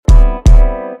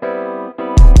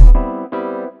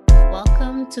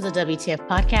to the WTF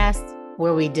podcast,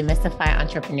 where we demystify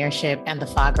entrepreneurship and the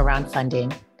fog around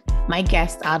funding. My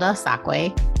guest, Ada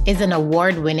Osakwe, is an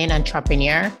award-winning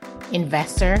entrepreneur,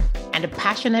 investor, and a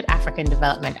passionate African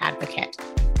development advocate.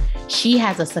 She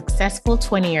has a successful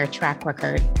 20-year track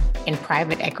record in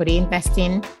private equity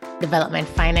investing, development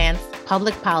finance,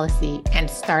 public policy, and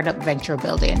startup venture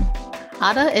building.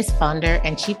 Ada is founder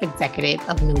and chief executive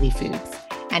of Newly Foods,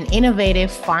 an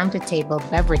innovative farm-to-table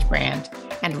beverage brand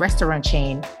and restaurant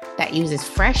chain that uses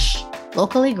fresh,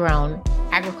 locally grown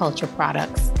agriculture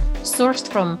products sourced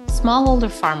from smallholder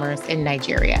farmers in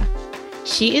Nigeria.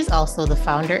 She is also the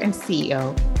founder and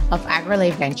CEO of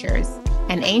Agrolay Ventures,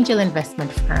 an angel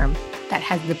investment firm that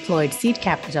has deployed seed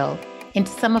capital into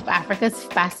some of Africa's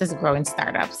fastest growing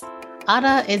startups.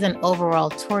 Ada is an overall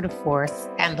tour de force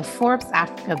and the Forbes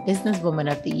Africa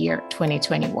Businesswoman of the Year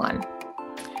 2021.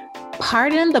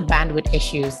 Pardon the bandwidth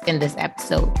issues in this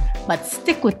episode, but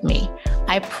stick with me.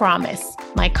 I promise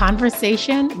my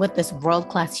conversation with this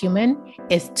world-class human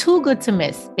is too good to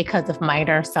miss because of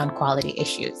minor sound quality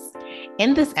issues.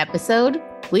 In this episode,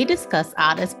 we discuss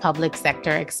Ada's public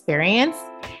sector experience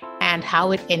and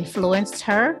how it influenced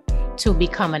her to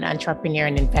become an entrepreneur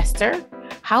and investor,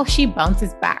 how she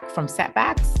bounces back from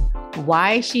setbacks,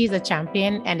 why she's a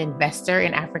champion and investor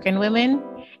in African women,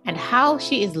 and how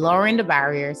she is lowering the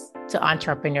barriers to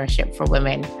entrepreneurship for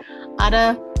women.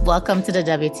 Ada, welcome to the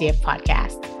WTF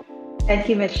podcast. Thank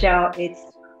you, Michelle. It's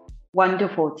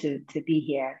wonderful to be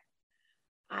here.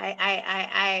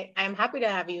 I'm happy to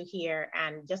have you here.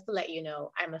 And just to let you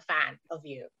know, I'm a fan of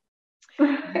you.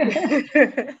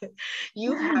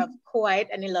 You have quite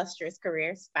an illustrious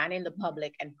career spanning the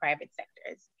public and private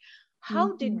sectors.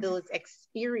 How did those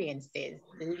experiences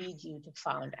lead you to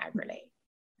found Agrolay?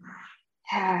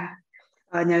 Yeah.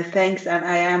 Oh, no, thanks.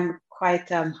 I am quite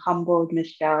humbled,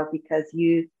 Michelle, because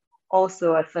you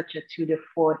also are such a tour de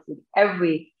force in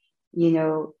every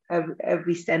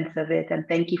sense of it. And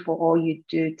thank you for all you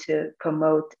do to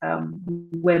promote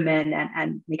women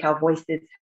and make our voices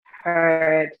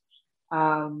heard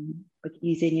with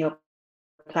using your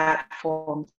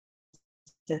platform.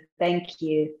 So thank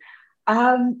you.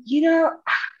 I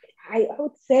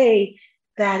would say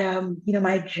that,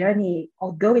 my journey,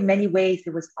 although in many ways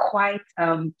it was quite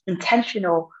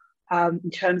intentional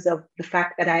in terms of the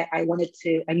fact that I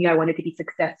knew I wanted to be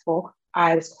successful.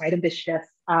 I was quite ambitious.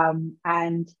 And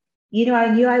I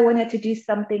knew I wanted to do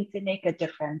something to make a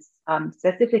difference,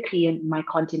 specifically in my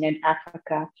continent,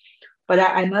 Africa. But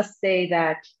I must say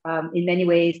that in many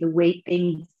ways, the way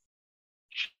things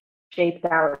shaped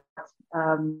out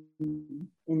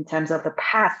in terms of the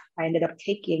path I ended up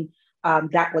taking,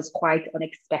 that was quite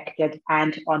unexpected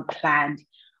and unplanned.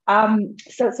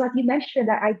 So as you mentioned,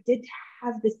 I did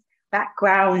have this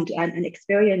background and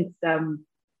experience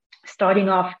starting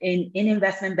off in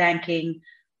investment banking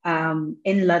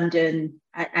in London,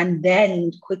 and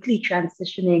then quickly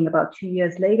transitioning about 2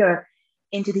 years later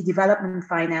into the development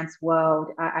finance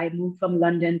world. I moved from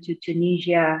London to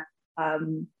Tunisia.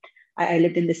 I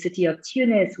lived in the city of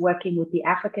Tunis, working with the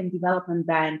African Development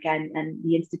Bank, and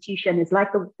the institution is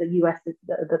like the US,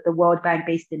 the World Bank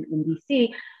based in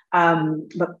DC,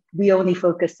 but we only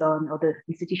focus on, or the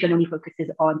institution only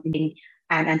focuses on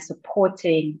and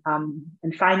supporting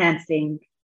and financing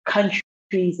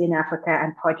countries in Africa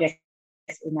and projects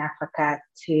in Africa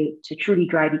to truly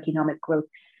drive economic growth.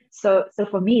 So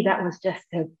for me, that was just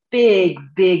a big,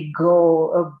 big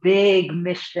goal, a big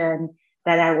mission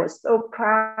that I was so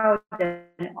proud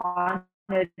and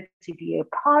honored to be a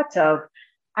part of.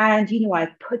 And, I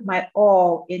put my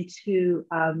all into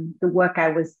the work I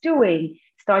was doing,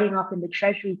 starting off in the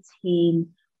Treasury team,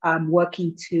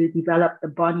 working to develop the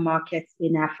bond markets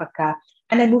in Africa,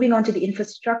 and then moving on to the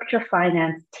infrastructure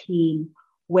finance team,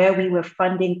 where we were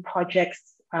funding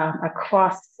projects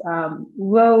across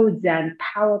roads and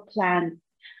power plants.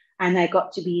 And I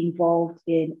got to be involved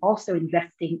in also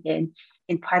investing in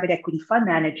private equity fund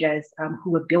managers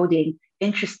who were building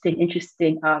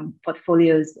interesting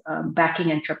portfolios,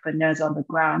 backing entrepreneurs on the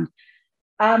ground.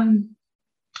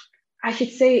 I should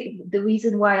say the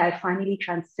reason why I finally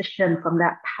transitioned from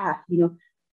that path,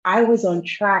 I was on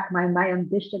track. My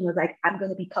ambition was like, I'm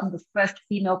going to become the first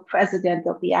female president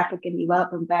of the African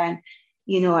Development Bank.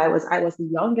 I was the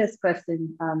youngest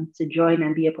person to join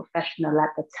and be a professional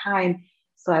at the time.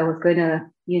 So I was going to,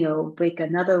 break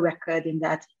another record in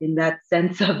that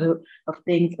sense of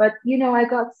things. But, I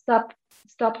got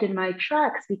stopped in my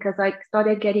tracks because I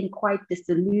started getting quite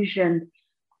disillusioned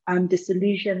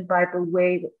by the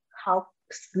way, how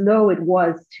slow it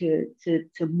was to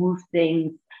move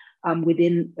things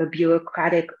within a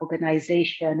bureaucratic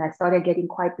organization. I started getting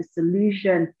quite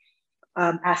disillusioned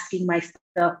asking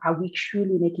myself, are we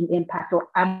truly making impact, or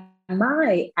am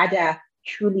I, Ada,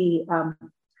 truly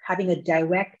having a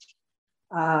direct,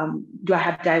 do I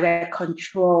have direct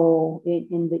control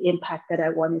in the impact that I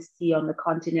want to see on the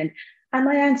continent? And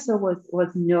my answer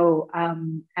was no.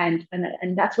 And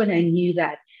that's when I knew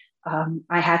that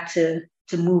I had to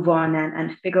move on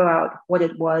and figure out what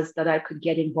it was that I could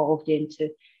get involved in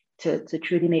to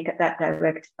truly make that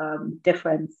direct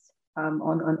difference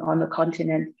on the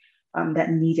continent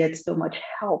that needed so much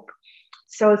help.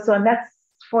 So and that's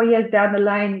 4 years down the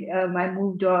line. I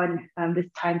moved on this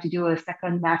time to do a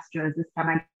second master's, this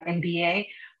time an MBA.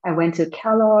 I went to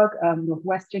Kellogg,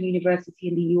 Northwestern University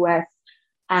in the US,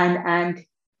 and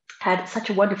had such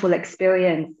a wonderful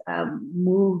experience.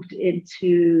 Moved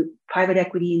into private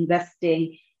equity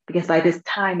investing because by this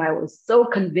time I was so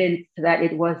convinced that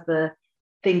it was the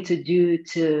thing to do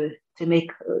to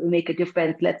make a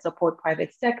difference. Let's support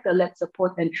private sector. Let's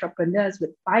support entrepreneurs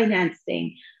with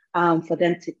financing for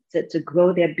them to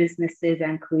grow their businesses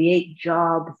and create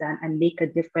jobs and make a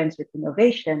difference with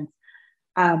innovations.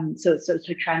 So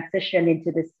to transition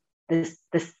into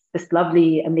this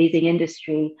lovely, amazing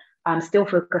industry. Still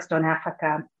focused on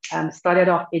Africa. Started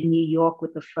off in New York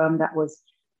with a firm that was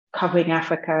covering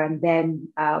Africa, and then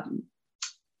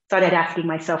started asking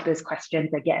myself those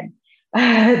questions again.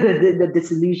 The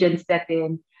disillusion set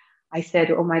in. I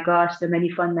said, oh my gosh, so many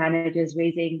fund managers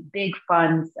raising big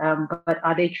funds, but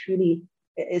are they truly,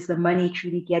 is the money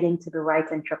truly getting to the right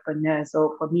entrepreneurs?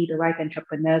 So for me, the right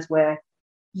entrepreneurs were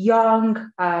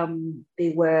young.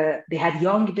 They had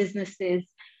young businesses,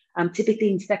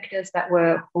 typically in sectors that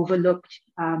were overlooked,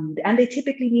 and they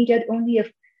typically needed only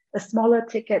a smaller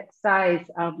ticket size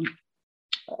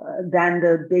than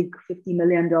the big $50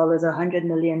 million or $100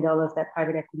 million that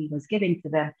private equity was giving to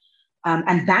them.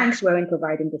 And banks weren't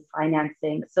providing the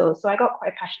financing. So I got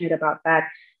quite passionate about that,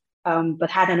 but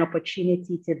had an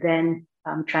opportunity to then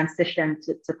transition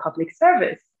to public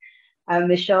service.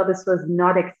 Michelle, this was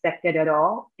not expected at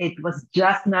all. It was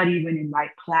just not even in my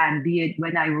plan, be it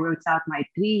when I wrote out my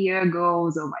 3-year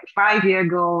goals or my 5-year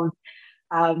goals,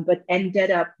 but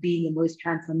ended up being the most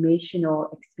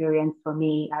transformational experience for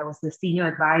me. I was the senior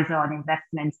advisor on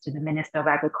investments to the Minister of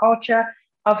Agriculture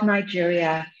of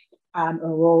Nigeria, a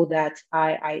role that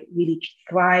I really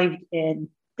thrived in,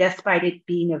 despite it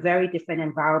being a very different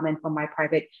environment from my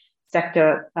private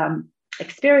sector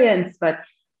experience, but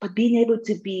being able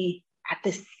to be at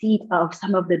the seat of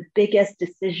some of the biggest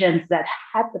decisions that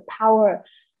had the power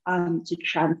to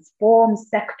transform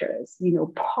sectors.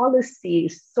 Policy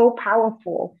is so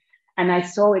powerful. And I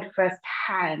saw it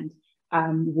firsthand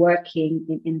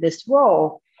working in this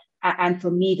role. And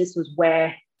for me, this was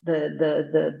where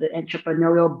the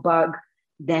entrepreneurial bug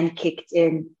then kicked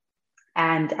in.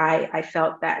 And I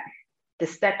felt that the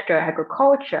sector,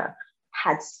 agriculture,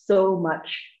 had so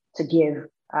much to give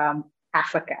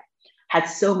Africa, had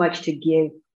so much to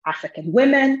give African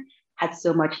women, had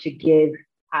so much to give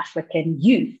African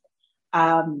youth.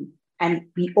 And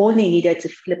we only needed to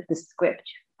flip the script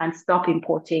and stop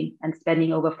importing and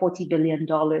spending over $40 billion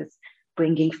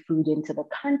bringing food into the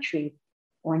country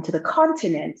or into the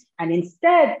continent, and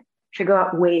instead figure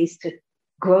out ways to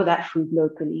grow that food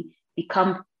locally,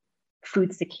 become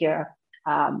food secure,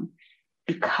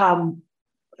 become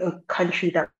a country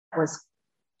that was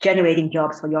generating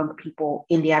jobs for young people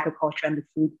in the agriculture and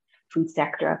the food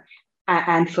sector.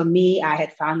 And for me, I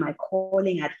had found my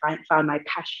calling, I'd found my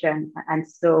passion. And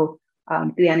so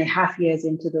 3.5 years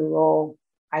into the role,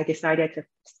 I decided to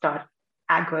start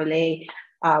Agrolay,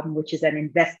 which is an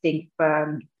investing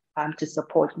firm to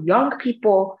support young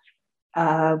people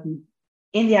in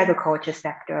the agriculture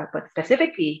sector, but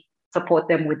specifically support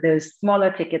them with those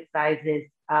smaller ticket sizes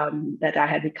that I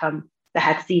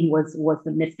had seen was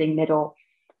the missing middle,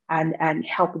 and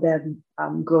help them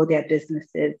grow their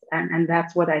businesses. And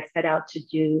that's what I set out to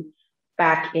do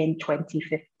back in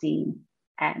 2015.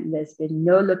 And there's been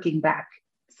no looking back.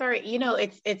 Sorry,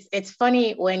 it's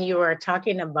funny when you were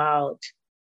talking about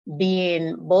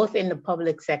being both in the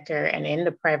public sector and in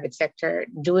the private sector,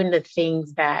 doing the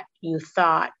things that you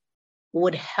thought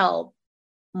would help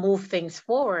move things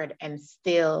forward and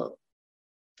still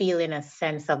feeling a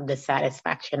sense of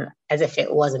dissatisfaction as if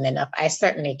it wasn't enough. I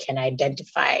certainly can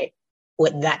identify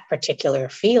with that particular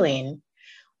feeling.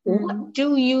 What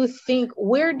do you think,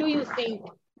 where do you think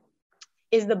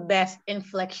is the best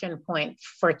inflection point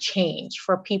for change,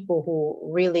 for people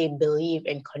who really believe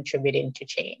in contributing to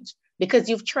change? Because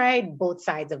you've tried both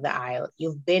sides of the aisle.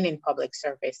 You've been in public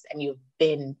service and you've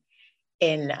been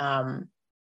in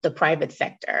the private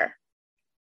sector.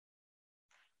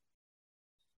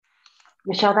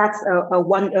 Michelle, that's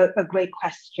a great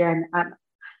question.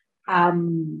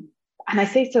 And I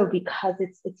say so because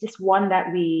it's just one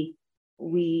that we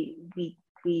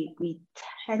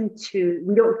tend to,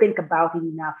 we don't think about it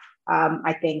enough.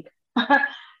 I think.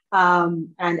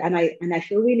 And I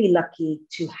feel really lucky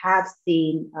to have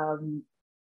seen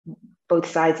both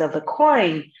sides of the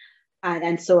coin,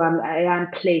 and so I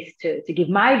am placed to give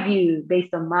my view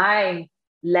based on my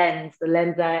lens, the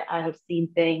lens I have seen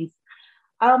things.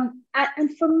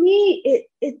 And for me,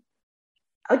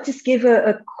 I'll just give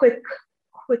a quick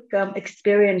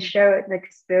experience, share an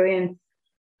experience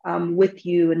with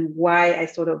you, and why I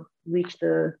sort of reached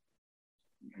the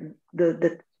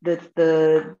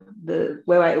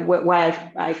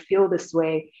why I feel this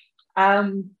way.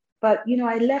 But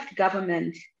I left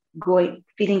government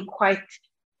feeling quite,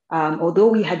 although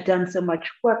we had done so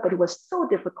much work, but it was so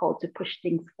difficult to push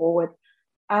things forward.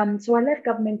 So I left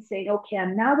government saying, okay,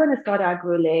 I'm now going to start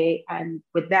AgroLay, and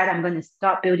with that, I'm going to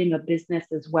start building a business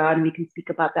as well, and we can speak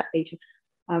about that later,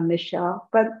 Michelle.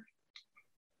 But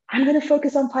I'm going to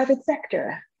focus on private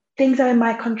sector. Things are in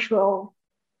my control.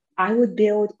 I would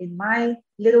build in my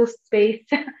little space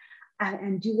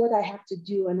and do what I have to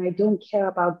do, and I don't care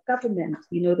about government.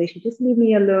 They should just leave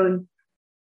me alone.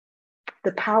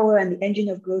 The power and the engine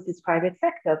of growth is private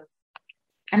sector.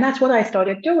 And that's what I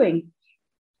started doing.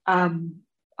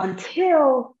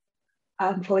 Until,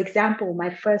 for example, my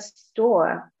first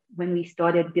store, when we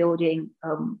started building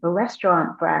a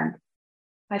restaurant brand,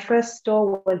 my first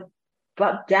store was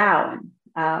brought down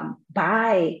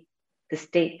by the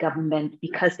state government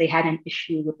because they had an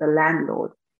issue with the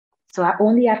landlord. So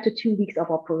only after 2 weeks of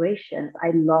operations,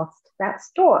 I lost that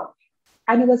store.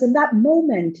 And it was in that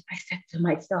moment I said to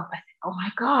myself, oh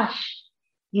my gosh,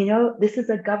 this is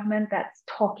a government that's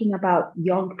talking about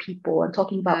young people and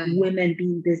talking about women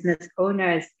being business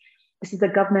owners. This is a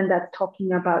government that's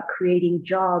talking about creating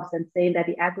jobs and saying that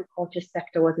the agriculture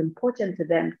sector was important to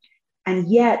them. And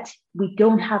yet we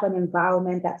don't have an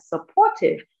environment that's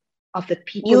supportive of the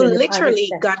people. You literally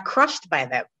got crushed by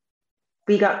them.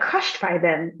 We got crushed by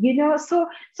them, so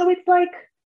it's like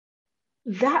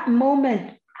that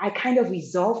moment I kind of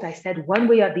resolved. I said, one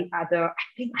way or the other, I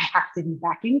think I have to be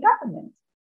back in government.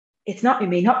 It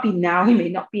may not be now, it may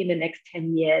not be in the next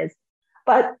 10 years,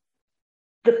 but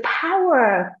the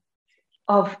power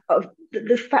of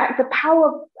the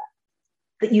power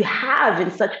that you have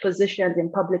in such positions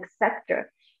in public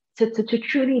sector to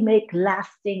truly make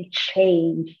lasting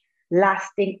change,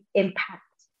 lasting impact.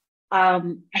 I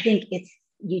think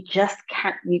you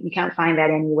can't find that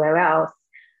anywhere else.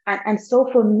 And so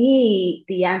for me,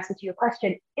 the answer to your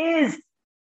question is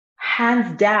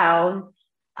hands down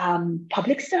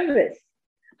public service.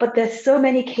 But there's so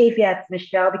many caveats,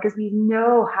 Michelle, because we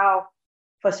know how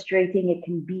frustrating it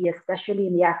can be, especially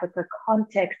in the Africa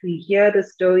context. We hear the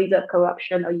stories of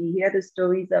corruption, or you hear the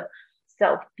stories of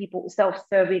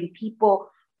self-serving people.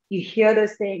 You hear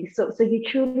those things. So you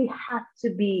truly have to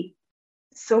be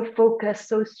so focused,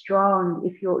 so strong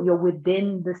if you're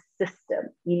within the system.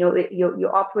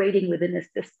 You're operating within a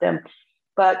system.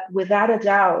 But without a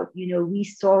doubt, we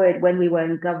saw it when we were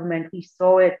in government. We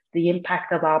saw it, the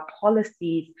impact of our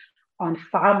policies on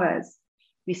farmers.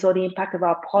 We saw the impact of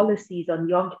our policies on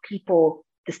young people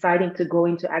deciding to go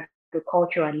into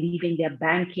agriculture and leaving their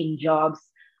banking jobs.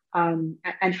 And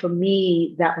for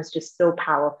me, that was just so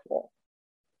powerful.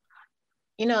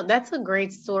 That's a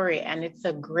great story, and it's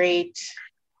a great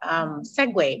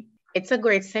segue. It's a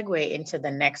great segue into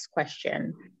the next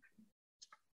question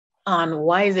on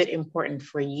why is it important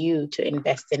for you to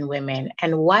invest in women,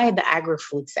 and why the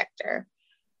agri-food sector?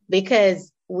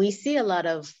 Because we see a lot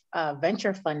of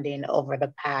venture funding over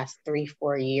the past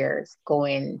 3-4 years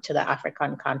going to the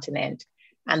African continent,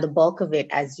 and the bulk of it,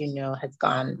 as you know, has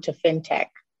gone to fintech,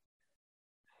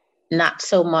 not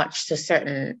so much to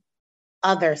certain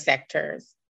other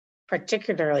sectors,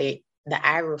 particularly the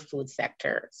agri-food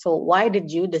sector. So why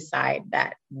did you decide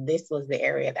that this was the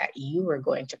area that you were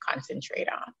going to concentrate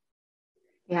on?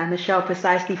 Yeah, Michelle,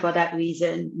 precisely for that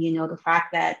reason, the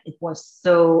fact that it was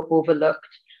so overlooked,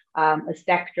 a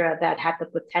sector that had the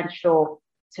potential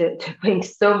to bring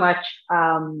so much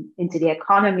into the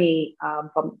economy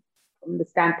from the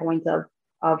standpoint of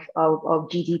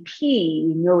GDP.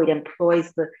 We know it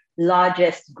employs the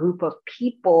largest group of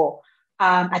people.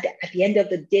 At the end of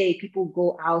the day, people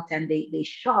go out and they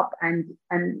shop, and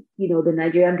the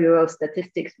Nigerian Bureau of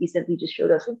Statistics recently just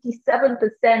showed us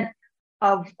 57%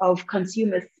 of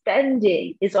consumer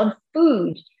spending is on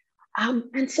food.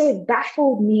 And so it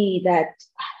baffled me that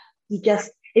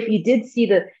if you did see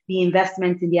the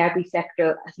investments in the agri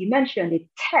sector, as you mentioned, it's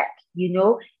tech,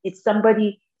 it's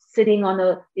somebody sitting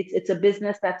on it's a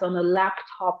business that's on a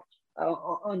laptop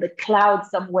on the cloud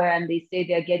somewhere, and they say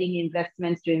they're getting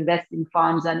investments to invest in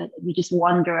farms, and we just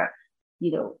wonder,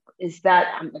 is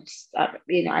that,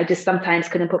 I just sometimes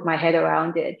couldn't put my head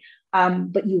around it.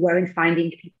 But you weren't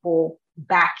finding people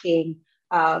backing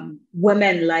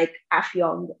women like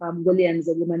Affion Williams,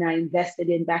 a woman I invested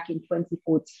in back in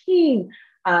 2014,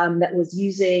 that was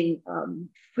using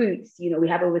fruits. We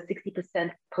have over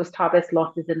 60% post-harvest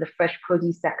losses in the fresh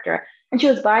produce sector. And she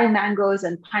was buying mangoes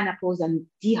and pineapples and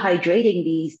dehydrating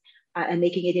these and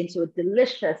making it into a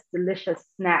delicious, delicious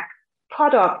snack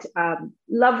product,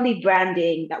 lovely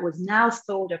branding that was now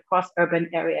sold across urban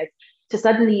areas. To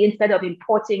suddenly, instead of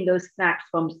importing those snacks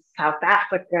from South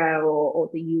Africa or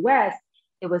the US,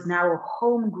 it was now a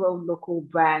homegrown local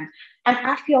brand. And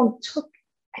Affion took,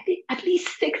 I think, at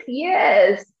least 6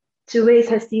 years to raise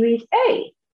her Series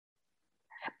A.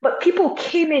 But people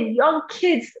came in, young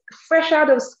kids, fresh out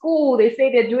of school. They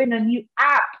say they're doing a new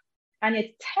app and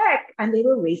it's tech, and they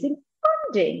were raising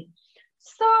funding.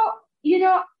 So,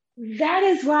 that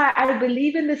is why I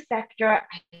believe in the sector.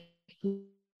 I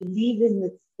believe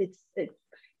in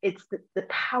it's the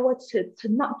power to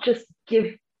not just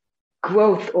give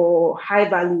growth or high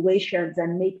valuations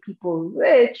and make people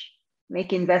rich,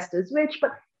 make investors rich,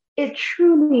 but it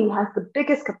truly has the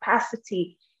biggest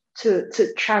capacity to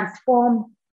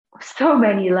transform so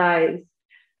many lives,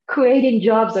 creating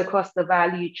jobs across the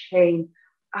value chain,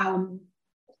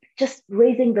 just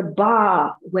raising the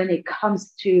bar when it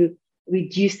comes to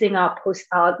reducing our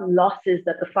losses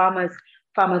that the farmers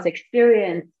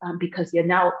experience, because you're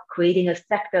now creating a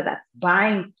sector that's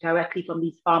buying directly from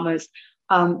these farmers,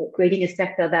 creating a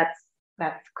sector that's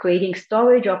creating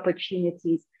storage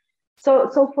opportunities.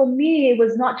 So for me, it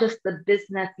was not just the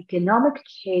business economic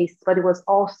case, but it was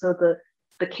also the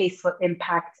case for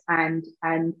impact and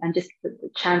just the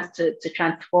chance to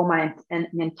transform an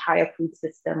entire food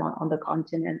system on the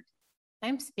continent.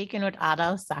 I'm speaking with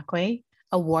Ada Osakwe,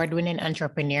 award-winning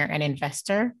entrepreneur and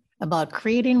investor, about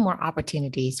creating more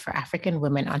opportunities for African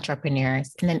women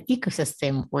entrepreneurs in an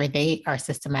ecosystem where they are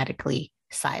systematically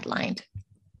sidelined.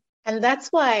 And that's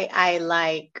why I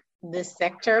like this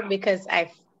sector, because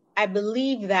I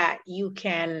believe that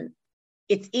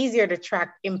it's easier to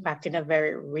track impact in a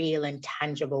very real and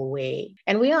tangible way.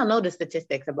 And we all know the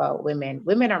statistics about women.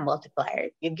 Women are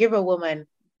multipliers. You give a woman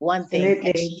one thing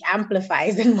and she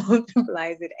amplifies and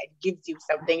multiplies it and gives you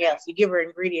something else. You give her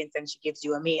ingredients and she gives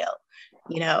you a meal,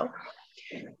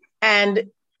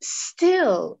 And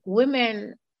still,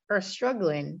 women are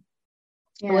struggling,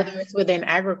 whether it's within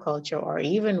agriculture or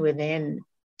even within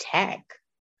tech,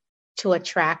 to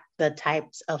attract the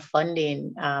types of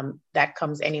funding that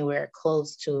comes anywhere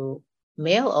close to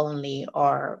male-only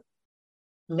or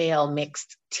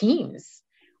male-mixed teams.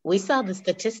 We saw the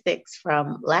statistics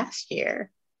from last year.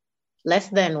 Less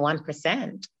than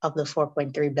 1% of the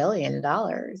 $4.3 billion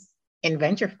in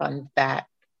venture funds that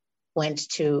went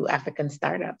to African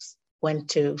startups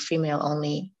went to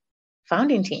female-only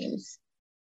founding teams.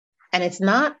 And it's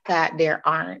not that there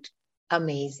aren't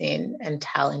amazing and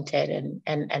talented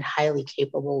and highly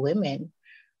capable women.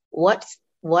 What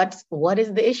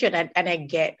is the issue? And I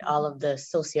get all of the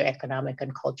socioeconomic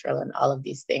and cultural and all of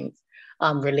these things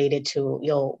related to,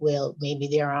 maybe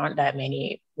there aren't that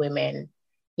many women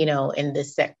in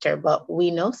this sector, but we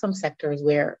know some sectors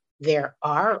where there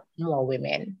are more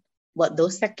women, but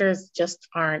those sectors just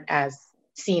aren't as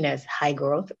seen as high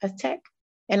growth as tech,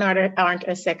 and aren't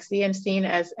as sexy and seen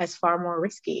as far more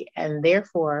risky. And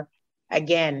therefore,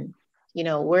 again,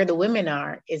 where the women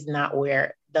are is not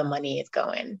where the money is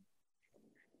going.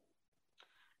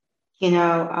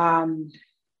 Michelle,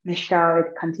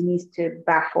 it continues to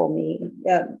baffle me,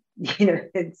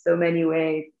 in so many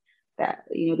ways, that,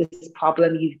 this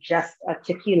problem you've just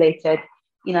articulated.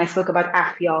 I spoke about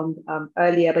Affion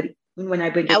earlier, but when I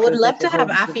bring it, I would love to have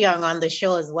Affion on the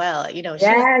show as well.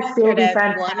 Yes, it will be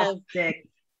fantastic.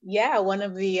 One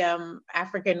of the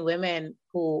African women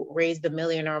who raised $1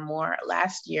 million or more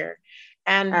last year.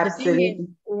 And absolutely. The thing is,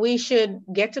 we should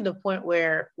get to the point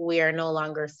where we are no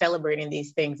longer celebrating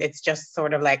these things. It's just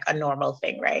sort of like a normal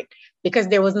thing, right? Because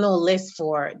there was no list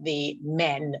for the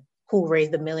men who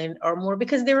raised $1 million or more,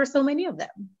 because there were so many of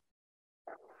them.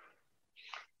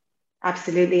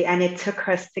 Absolutely. And it took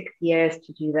her 6 years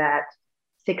to do that.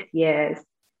 6 years.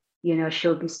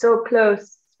 She'll be so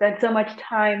close, spend so much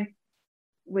time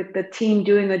with the team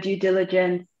doing a due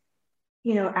diligence.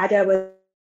 Ada was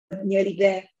nearly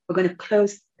there. We're going to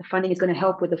close. The funding is going to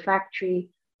help with the factory.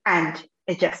 And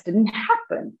it just didn't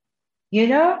happen,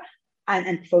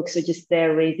 and folks are just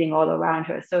there raising all around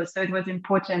her. So it was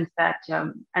important that,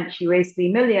 and she raised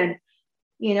 $3 million,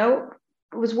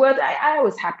 was worth, I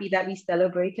was happy that we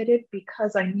celebrated it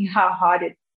because I knew how hard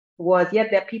it was. Yet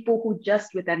there are people who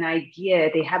just with an idea,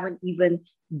 they haven't even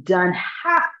done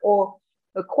half or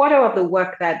a quarter of the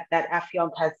work that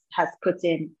Affion has put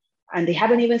in, and they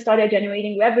haven't even started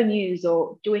generating revenues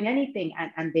or doing anything,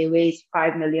 and they raised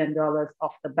 $5 million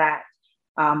off the bat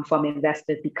from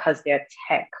investors because they're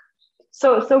tech.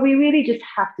 So we really just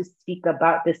have to speak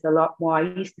about this a lot more. I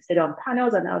used to sit on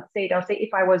panels and I'll say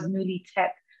if I was newly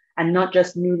tech and not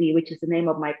just newly, which is the name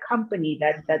of my company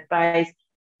that buys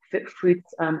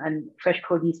fruits and fresh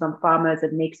produce from farmers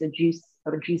and makes a juice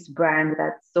brand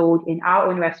that's sold in our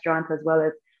own restaurants as well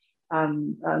as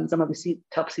some of the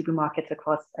top supermarkets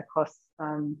across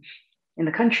in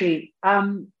the country.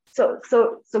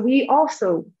 So we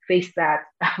also face that.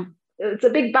 It's a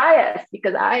big bias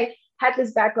because I had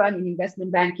this background in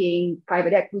investment banking,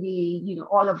 private equity,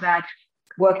 all of that,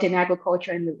 worked in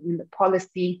agriculture in the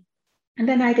policy. And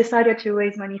then I decided to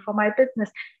raise money for my business.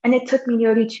 And it took me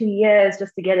nearly 2 years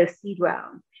just to get a seed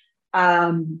round. I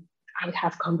would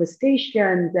have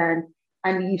conversations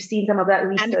and you've seen some of that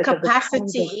research and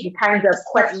capacity, of the kinds of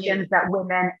questions that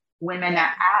women are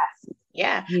asked.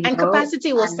 Yeah. And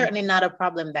capacity was certainly not a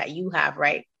problem that you have,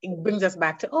 right? It brings us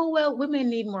back to, women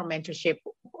need more mentorship.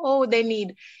 They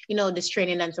need, this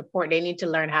training and support. They need to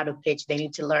learn how to pitch. They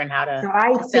need to learn how to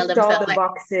sell themselves. All the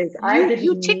boxes.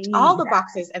 You ticked all the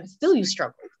boxes and still you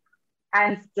struggled.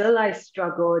 And still I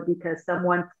struggled because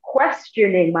someone's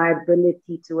questioning my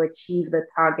ability to achieve the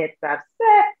targets I've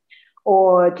set,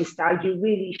 or just, are you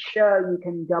really sure you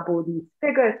can double these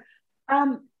figures?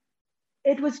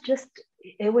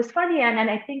 It was funny. And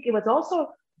I think it was also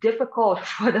difficult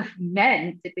for the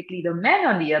men, typically the men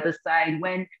on the other side,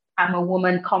 when I'm a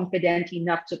woman confident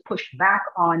enough to push back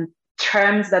on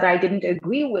terms that I didn't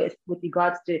agree with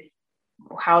regards to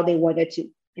how they wanted to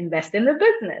invest in the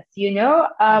business,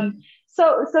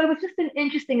 So it was just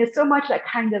interesting. There's so much that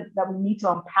we need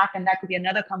to unpack, and that could be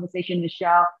another conversation,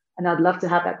 Michelle. And I'd love to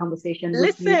have that conversation.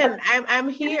 Listen, I'm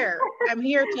here. I'm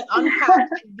here to unpack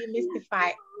and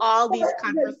demystify all these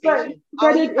conversations.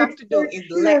 All you have to do is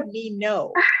let me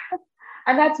know.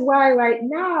 And that's why right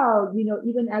now,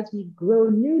 even as we grow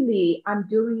newly, I'm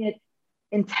doing it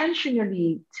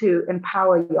intentionally to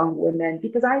empower young women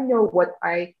because I know what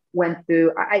I went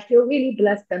through. I feel really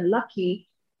blessed and lucky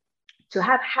to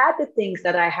have had the things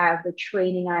that I have, the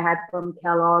training I had from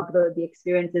Kellogg, the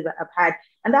experiences that I've had,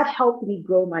 and that helped me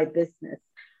grow my business.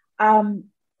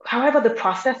 However, the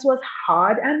process was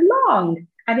hard and long,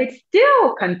 and it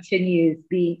still continues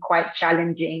being quite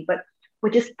challenging, but we're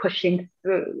just pushing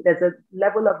through. There's a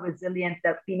level of resilience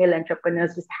that female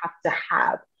entrepreneurs just have to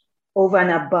have over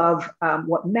and above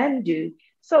what men do.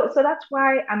 So that's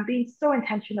why I'm being so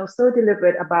intentional, so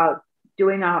deliberate about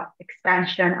doing our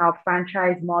expansion, our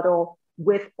franchise model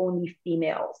with only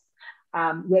females,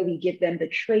 where we give them the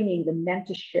training, the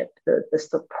mentorship, the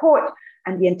support,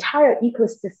 and the entire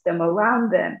ecosystem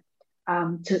around them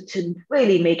to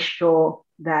really make sure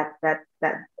that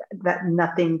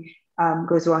nothing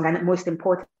goes wrong, and most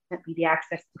importantly, the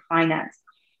access to finance.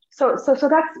 So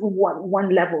that's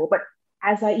one level. But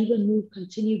as I even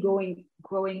continue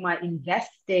growing my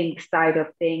investing side of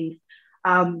things,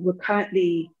 we're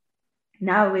currently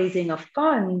now raising a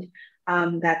fund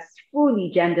that's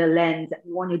fully gender lens.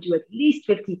 We want to do at least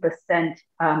 50%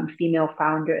 female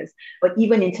founders. But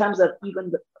even in terms of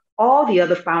all the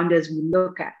other founders we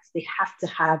look at, they have to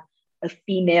have a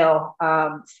female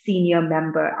senior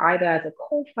member, either as a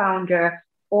co-founder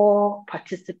or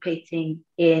participating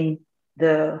in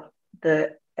the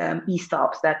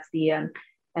ESOPs, that's the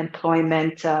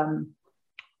employment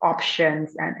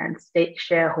options and state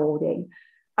shareholding.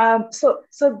 So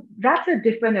that's a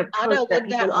different approach. Ada,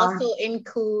 would that also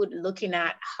include looking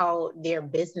at how their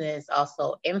business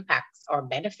also impacts or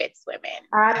benefits women?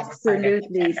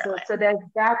 Absolutely. So there's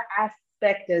that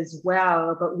aspect as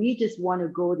well, but we just want to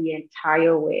go the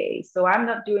entire way. So I'm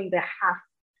not doing the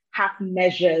half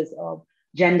measures of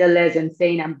genderless and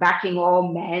saying I'm backing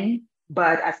all men,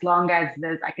 but as long as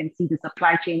I can see the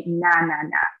supply chain, nah.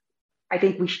 I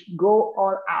think we should go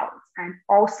all out and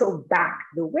also back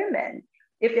the women.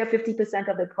 If they're 50%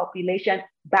 of the population,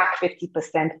 back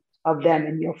 50% of them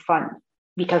in your fund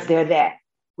because they're there.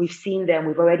 We've seen them.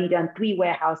 We've already done 3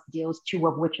 warehouse deals, 2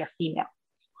 of which are female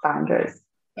founders.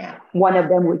 Yeah. One of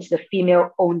them, which is a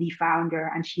female-only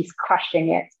founder, and she's crushing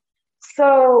it.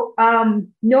 So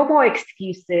no more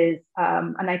excuses.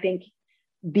 And I think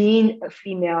being a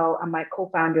female, and my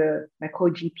co-founder, my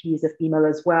co-GP is a female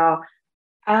as well,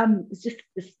 it's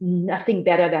nothing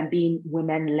better than being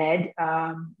women-led.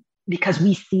 Because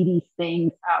we see these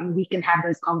things, we can have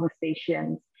those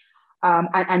conversations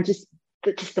and just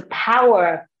just the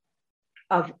power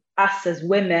of us as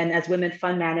women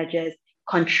fund managers,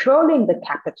 controlling the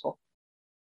capital,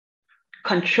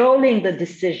 controlling the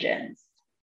decisions.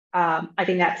 I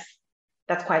think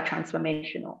that's quite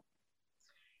transformational.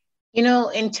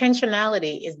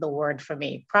 Intentionality is the word for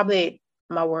me, probably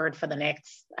my word for the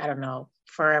next, I don't know,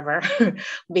 forever,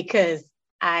 because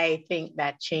I think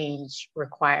that change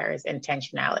requires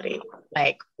intentionality,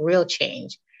 like real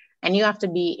change. And you have to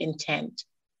be intent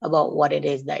about what it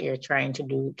is that you're trying to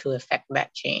do to affect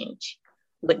that change,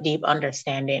 with deep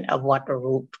understanding of what the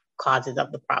root causes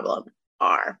of the problem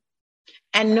are.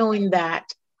 And knowing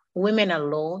that women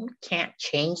alone can't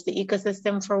change the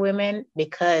ecosystem for women,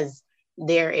 because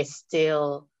there is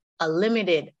still a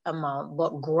limited amount,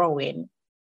 but growing,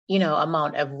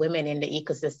 amount of women in the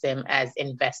ecosystem as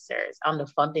investors on the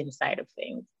funding side of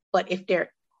things. But if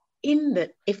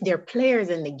they're players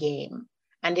in the game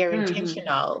and they're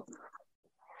intentional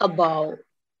about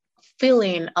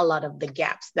filling a lot of the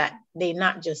gaps that they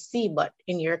not just see, but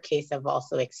in your case have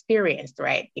also experienced,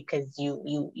 right? Because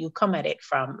you come at it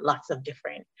from lots of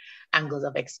different angles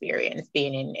of experience,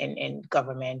 being in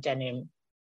government and in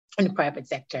the private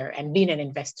sector, and being an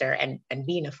investor and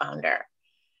being a founder,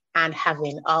 and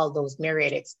having all those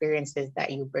myriad experiences that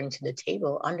you bring to the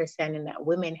table, understanding that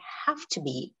women have to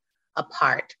be a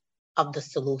part of the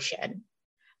solution.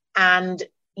 And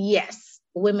yes,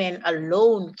 women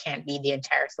alone can't be the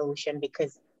entire solution,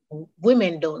 because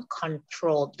women don't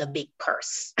control the big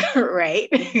purse, right?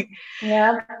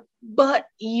 Yeah. But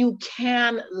you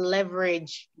can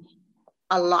leverage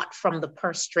a lot from the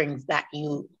purse strings that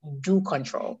you do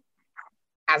control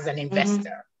as an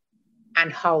investor,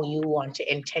 and how you want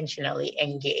to intentionally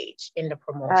engage in the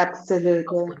promotion of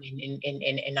women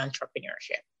in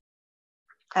entrepreneurship.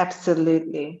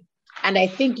 Absolutely. And I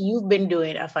think you've been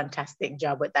doing a fantastic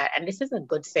job with that. And this is a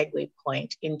good segue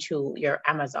point into your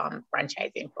Amazon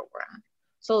franchising program.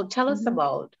 So tell us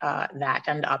about that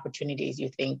and the opportunities you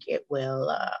think it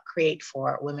will create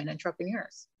for women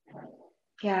entrepreneurs.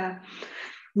 Yeah.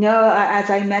 No, as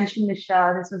I mentioned,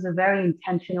 Michelle, this was a very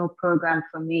intentional program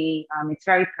for me. It's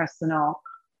very personal.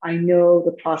 I know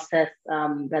the process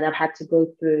that I've had to go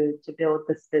through to build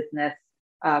this business,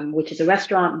 which is a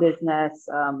restaurant business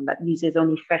that uses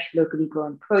only fresh, locally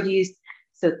grown produce.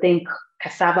 So think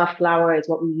cassava flour is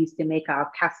what we use to make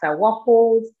our casa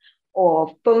waffles,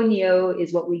 or fonio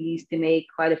is what we use to make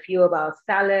quite a few of our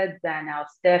salads and our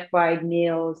stir-fried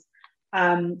meals.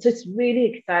 So it's really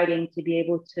exciting to be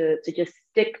able to just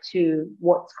stick to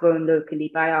what's grown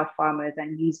locally by our farmers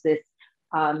and use this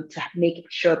to make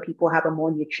sure people have a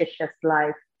more nutritious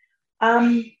life.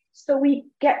 So we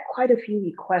get quite a few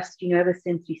requests, ever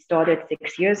since we started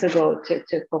 6 years ago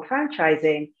for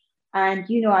franchising. And,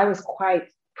 I was quite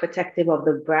protective of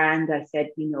the brand. I said,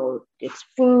 it's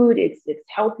food, it's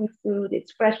healthy food,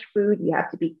 it's fresh food, you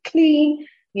have to be clean.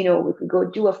 If we go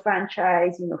do a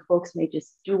franchise, folks may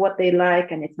just do what they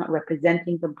like and it's not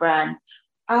representing the brand.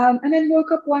 And then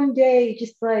woke up one day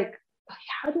just like,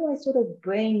 how do I sort of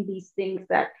bring these things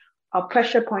that are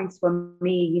pressure points for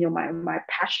me, my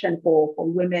passion for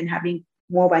women having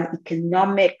more of an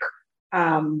economic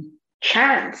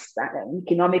chance, an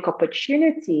economic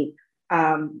opportunity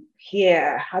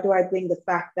here. How do I bring the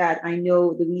fact that I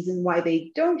know the reason why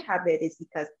they don't have it is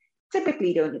because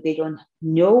typically they don't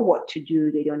know what to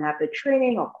do. They don't have the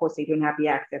training. Of course, they don't have the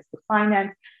access to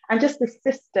finance, and just the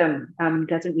system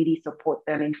doesn't really support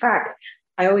them. In fact,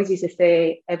 I always used to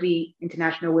say every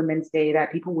International Women's Day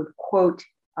that people would quote.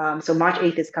 So March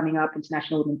 8th is coming up,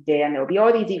 International Women's Day, and there'll be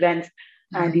all these events,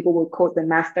 and people will quote the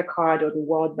MasterCard or the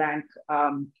World Bank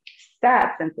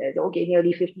stats and says, okay,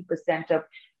 nearly 50% of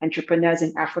entrepreneurs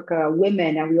in Africa are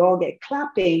women, and we all get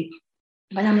clapping.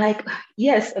 And I'm like,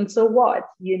 yes, and so what?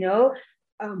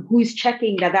 Who's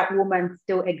checking that woman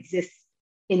still exists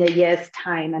in a year's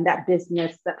time, and that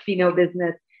female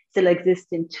business still exists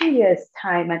in 2 years'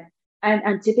 time?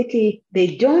 And typically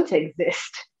they don't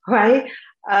exist, right?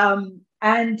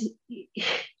 And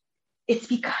it's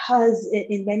because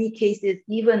in many cases,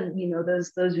 even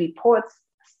those reports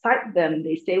cite them.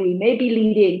 They say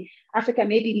Africa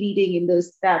may be leading in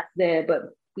those stats there, but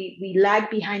we lag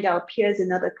behind our peers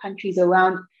in other countries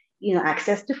around,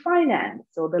 access to finance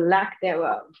or the lack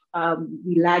thereof.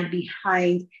 We lag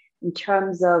behind in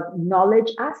terms of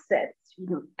knowledge assets,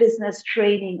 business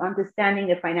training, understanding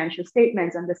the financial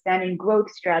statements, understanding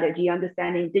growth strategy,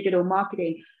 understanding digital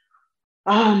marketing.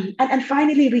 And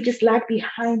finally, we just lag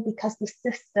behind because the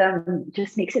system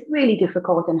just makes it really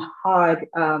difficult and hard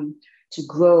to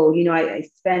grow. I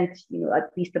spent,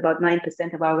 at least about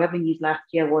 9% of our revenues last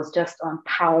year was just on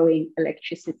powering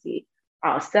electricity.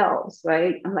 ourselves,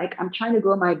 right? I'm like, I'm trying to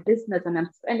grow my business and I'm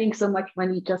spending so much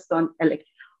money just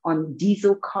on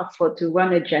diesel costs to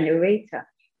run a generator.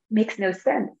 Makes no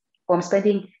sense. Or I'm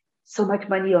spending so much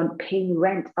money on paying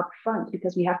rent up front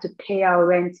because we have to pay our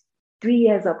rent 3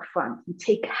 years up front. You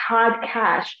take hard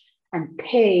cash and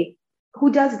pay.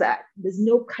 Who does that? There's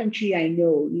no country I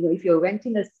know. If you're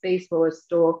renting a space for a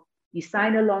store, you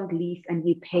sign a long lease and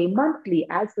you pay monthly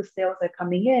as the sales are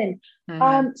coming in.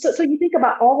 So you think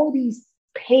about all these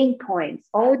pain points,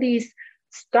 all these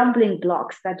stumbling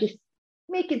blocks that just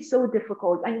make it so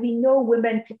difficult. And we know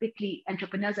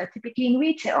entrepreneurs are typically in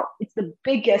retail. It's the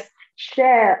biggest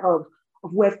share of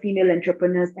where female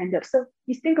entrepreneurs end up. So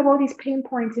you think of all these pain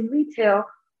points in retail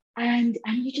and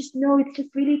you just know it's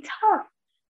just really tough.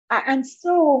 And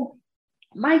so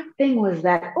my thing was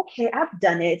that, okay, I've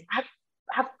done it. I've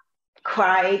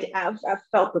cried. I've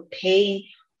felt the pain.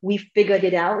 We figured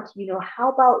it out.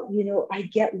 How about, I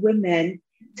get women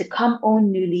to come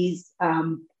own Nuuly's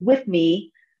with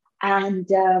me, and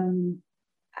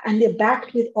they're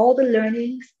backed with all the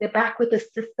learnings. They're backed with a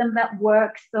system that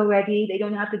works already. They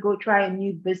don't have to go try a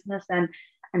new business and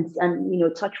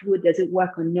touch wood, does it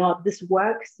work or not? This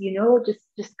works,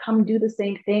 just come do the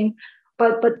same thing.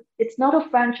 But it's not a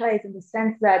franchise in the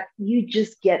sense that you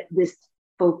just get this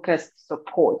focused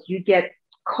support. You get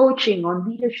coaching on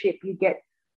leadership, you get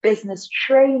business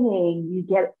training, you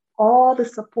get all the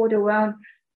support around,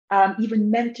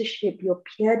 even mentorship. You're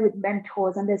paired with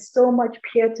mentors, and there's so much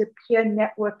peer-to-peer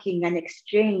networking and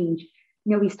exchange.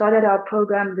 We started our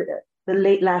program the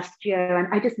late last year,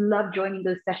 and I just love joining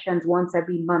those sessions once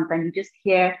every month. And you just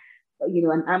hear,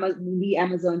 an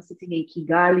Amazon sitting in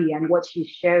Kigali and what she's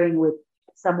sharing with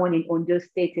someone in Ondo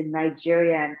State in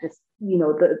Nigeria, and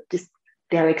just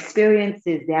their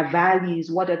experiences, their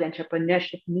values, what does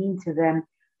entrepreneurship mean to them,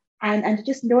 and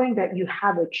just knowing that you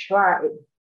have a tribe.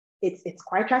 It's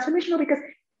quite transformational because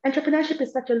entrepreneurship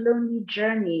is such a lonely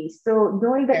journey. So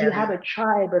knowing that you have a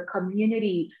tribe, a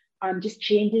community, just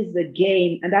changes the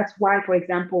game. And that's why, for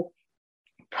example,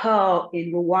 Pearl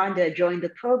in Rwanda joined the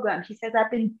program. She says, I've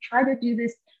been trying to do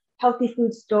this healthy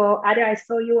food store. Ada, I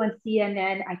saw you on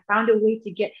CNN. I found a way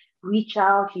to reach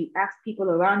out. She asked people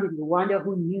around in Rwanda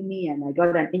who knew me, and I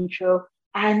got an intro.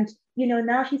 And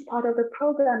now she's part of the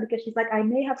program because she's like, I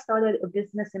may have started a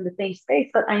business in the same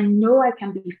space, but I know I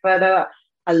can be further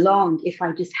along if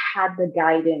I just had the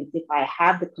guidance, if I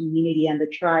have the community and the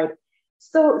tribe.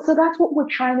 So that's what we're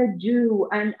trying to do.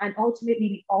 And ultimately,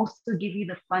 we also give you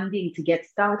the funding to get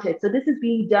started. So this is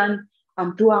being done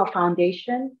through our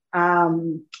foundation.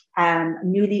 And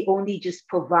Nuuly only just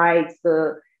provides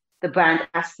the brand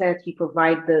assets. We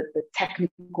provide the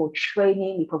technical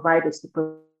training. We provide the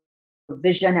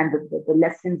supervision and the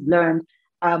lessons learned.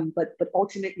 But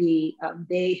ultimately,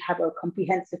 they have a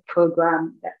comprehensive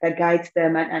program that guides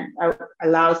them and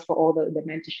allows for all the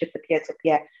mentorship, the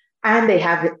peer-to-peer. And they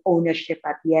have the ownership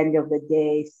at the end of the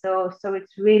day. So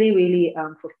it's really, really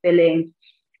fulfilling.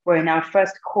 We're in our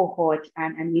first cohort,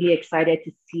 and I'm really excited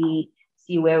to see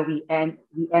where we end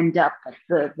up.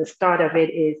 But the start of it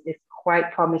is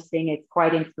quite promising. It's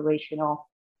quite inspirational.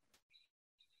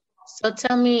 So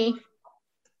tell me,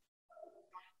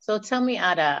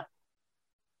 Ada,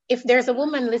 if there's a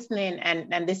woman listening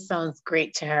and this sounds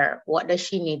great to her, what does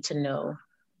she need to know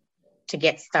to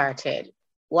get started?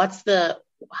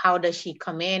 How does she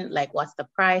come in? Like, what's the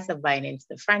price of buying into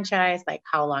the franchise? Like,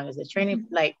 how long is the training?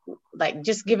 Like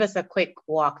just give us a quick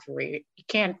walkthrough. You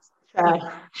can't.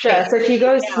 Sure. So she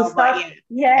starts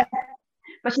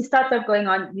off going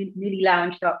on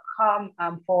nuulylounge.com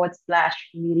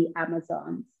 /Nuuly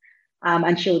Amazons.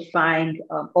 And she'll find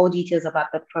all details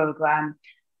about the program.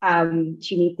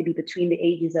 She needs to be between the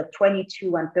ages of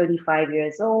 22 and 35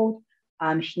 years old.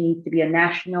 She needs to be a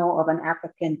national of an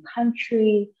African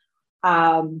country.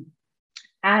 And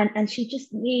she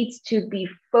just needs to be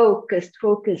focused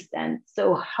and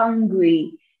so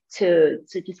hungry to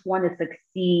just want to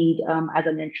succeed as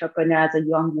an entrepreneur, as a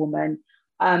young woman.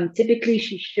 Typically,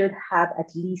 she should have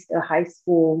at least a high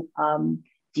school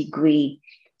degree.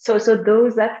 So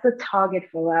that's the target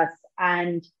for us.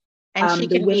 And she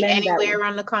can be anywhere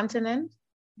on the continent?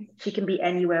 She can be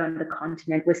anywhere on the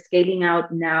continent. We're scaling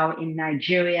out now in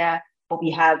Nigeria. But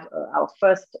we have our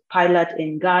first pilot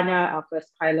in Ghana, our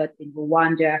first pilot in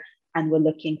Rwanda, and we're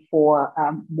looking for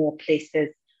more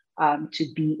places to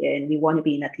be in. We want to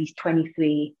be in at least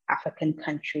 23 African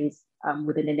countries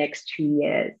within the next 2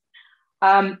 years.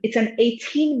 It's an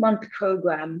 18-month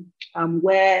program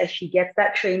where she gets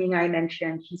that training I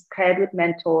mentioned. She's paired with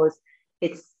mentors.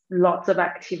 It's lots of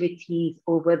activities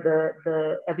over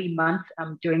the every month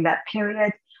during that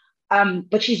period.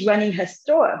 But she's running her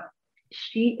store.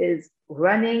 she is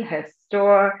running her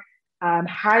store,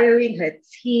 hiring her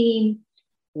team,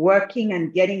 working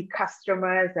and getting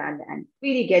customers and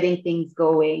really getting things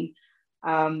going.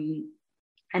 And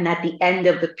at the end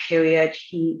of the period,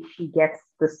 she gets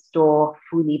the store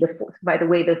fully. By the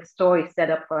way, the store is set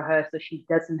up for her, so she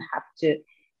doesn't have to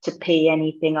pay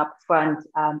anything up front.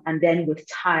 And then with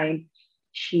time,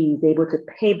 she's able to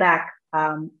pay back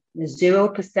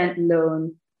 0%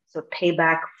 loan, so pay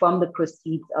back from the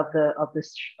proceeds of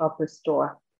the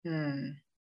store.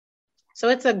 So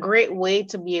it's a great way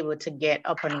to be able to get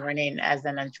up and running as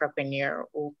an entrepreneur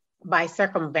by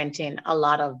circumventing a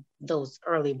lot of those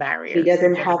early barriers. He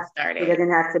doesn't have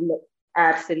to look,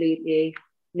 absolutely.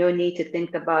 No need to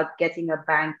think about getting a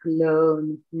bank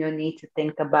loan. No need to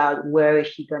think about where is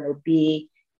she going to be.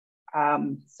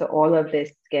 So all of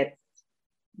this gets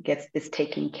this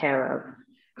taken care of.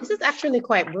 This is actually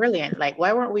quite brilliant. Like,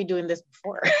 why weren't we doing this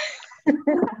before?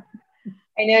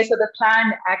 I know. So the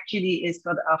plan actually is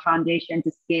for our foundation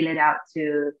to scale it out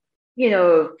to,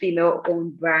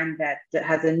 female-owned brand that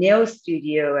has a nail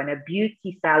studio and a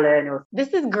beauty salon. This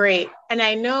is great. And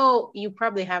I know you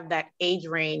probably have that age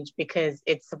range because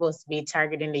it's supposed to be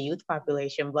targeting the youth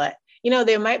population, but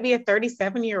there might be a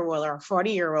 37-year-old or a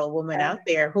 40-year-old woman out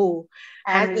there who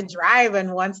has the drive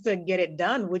and wants to get it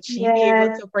done. Would she be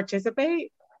able to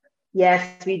participate?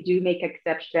 Yes, we do make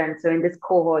exceptions. So in this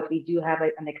cohort, we do have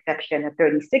an exception, a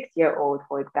 36-year-old,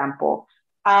 for example.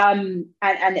 And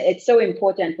it's so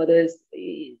important for those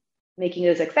making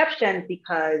those exceptions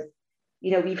because,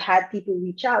 we've had people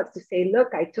reach out to say,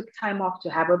 look, I took time off to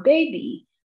have a baby.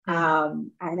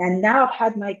 And now I've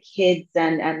had my kids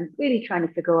and I'm really trying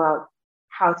to figure out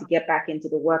how to get back into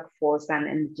the workforce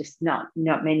and just not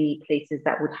many places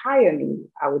that would hire me.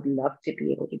 I would love to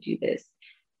be able to do this.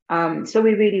 So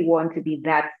we really want to be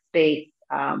that space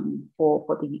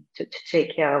to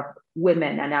take care of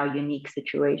women and our unique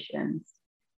situations.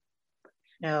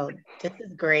 No, this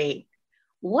is great.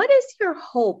 What is your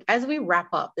hope as we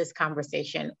wrap up this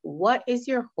conversation? What is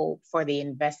your hope for the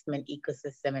investment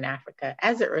ecosystem in Africa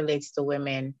as it relates to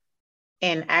women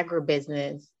in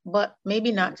agribusiness, but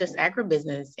maybe not just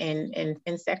agribusiness,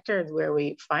 in sectors where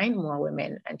we find more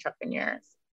women entrepreneurs?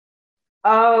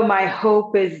 Oh, my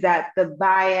hope is that the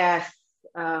bias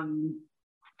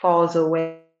falls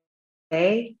away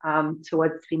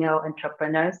towards female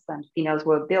entrepreneurs and females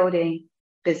who are building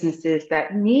businesses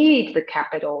that need the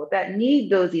capital, that need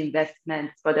those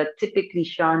investments, but are typically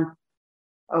shunned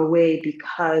away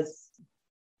because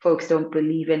folks don't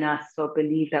believe in us or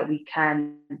believe that we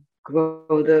can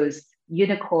grow those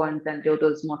unicorns and build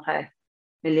those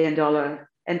multi-million-dollar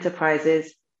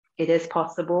enterprises. It is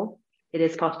possible. It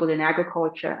is possible in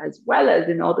agriculture as well as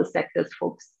in all the sectors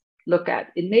folks look at.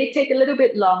 It may take a little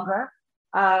bit longer.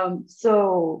 My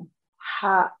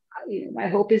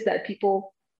hope is that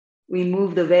people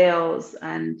remove the veils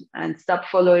and stop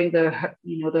following the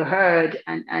herd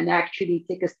and actually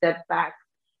take a step back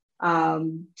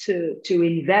to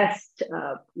invest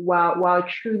while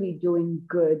truly doing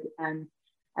good and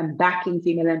backing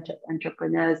female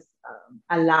entrepreneurs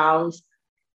allows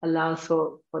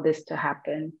for this to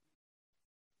happen.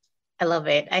 I love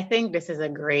it. I think this is a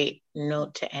great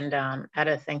note to end on.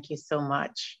 Ada, thank you so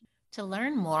much. To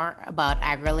learn more about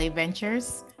AgriLay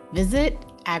Ventures, visit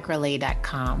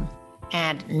agrilay.com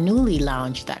and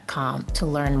newlylounge.com to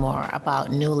learn more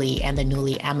about Newly and the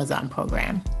Newly Amazon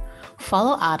program.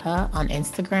 Follow Ada on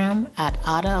Instagram at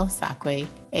Ada Osakwe,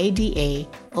 AdaOsakwe,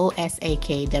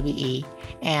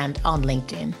 and on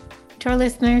LinkedIn. To our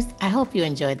listeners, I hope you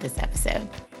enjoyed this episode.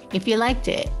 If you liked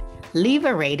it, leave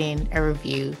a rating, a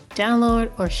review,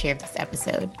 download, or share this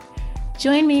episode.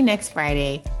 Join me next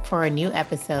Friday for a new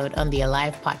episode on the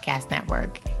Alive Podcast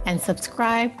Network, and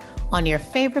subscribe on your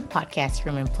favorite podcast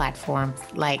streaming platforms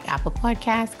like Apple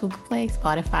Podcasts, Google Play,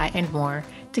 Spotify, and more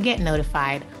to get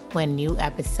notified when new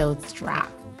episodes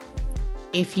drop.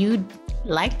 If you'd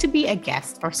like to be a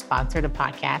guest or sponsor the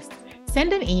podcast,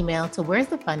 send an email to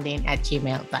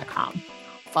where'sthefunding@gmail.com.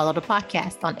 Follow the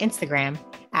podcast on Instagram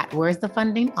at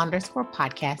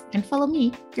where'sthefunding_podcast and follow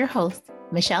me, your host,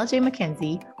 Michelle J.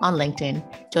 McKenzie, on LinkedIn.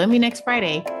 Join me next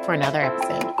Friday for another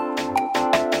episode.